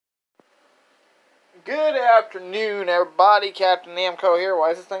Good afternoon, everybody. Captain Namco here.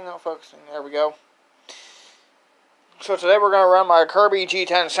 Why is this thing not focusing? There we go. So today we're going to run my Kirby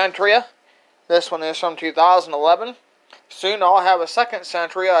G10 Sentria. This one is from 2011. Soon I'll have a second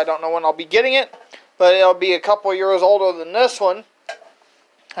Sentria. I don't know when I'll be getting it, but it'll be a couple years older than this one.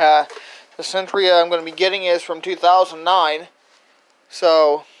 The Sentria I'm going to be getting is from 2009.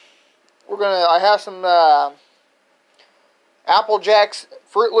 So I have some Apple Jacks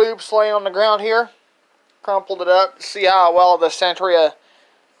Fruit Loops laying on the ground here. Crumpled it up to see how well the Sentria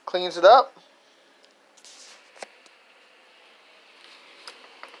cleans it up.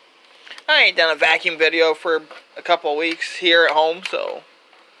 I ain't done a vacuum video for a couple of weeks here at home, so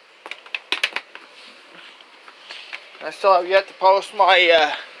I still have yet to post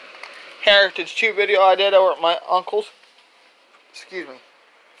my Heritage 2 video I did over at my uncle's. Excuse me.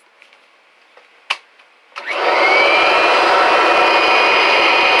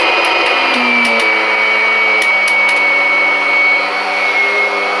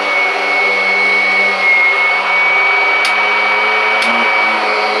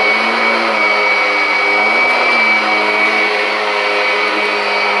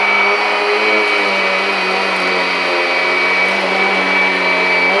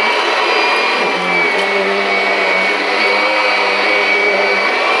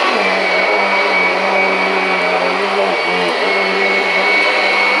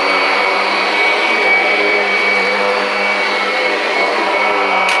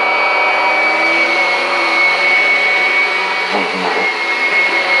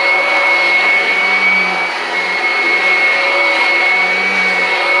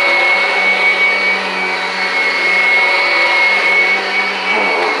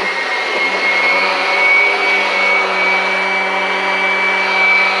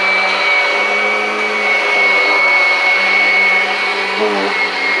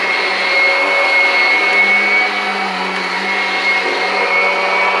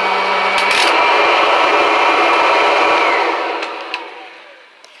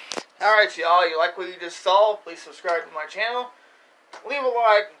 Alright y'all, you like what you just saw, please subscribe to my channel. Leave a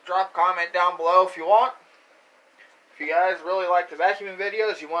like, drop a comment down below if you want. If you guys really like the vacuuming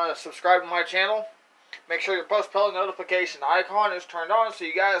videos, you want to subscribe to my channel, make sure your post bell notification icon is turned on so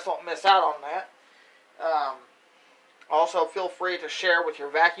you guys don't miss out on that. Also, feel free to share with your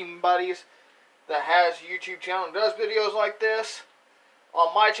vacuum buddies that has a YouTube channel and does videos like this.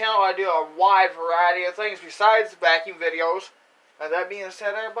 On my channel, I do a wide variety of things besides vacuum videos. And that being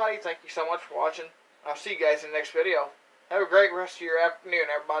said, everybody, thank you so much for watching. I'll see you guys in the next video. Have a great rest of your afternoon,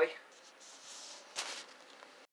 everybody.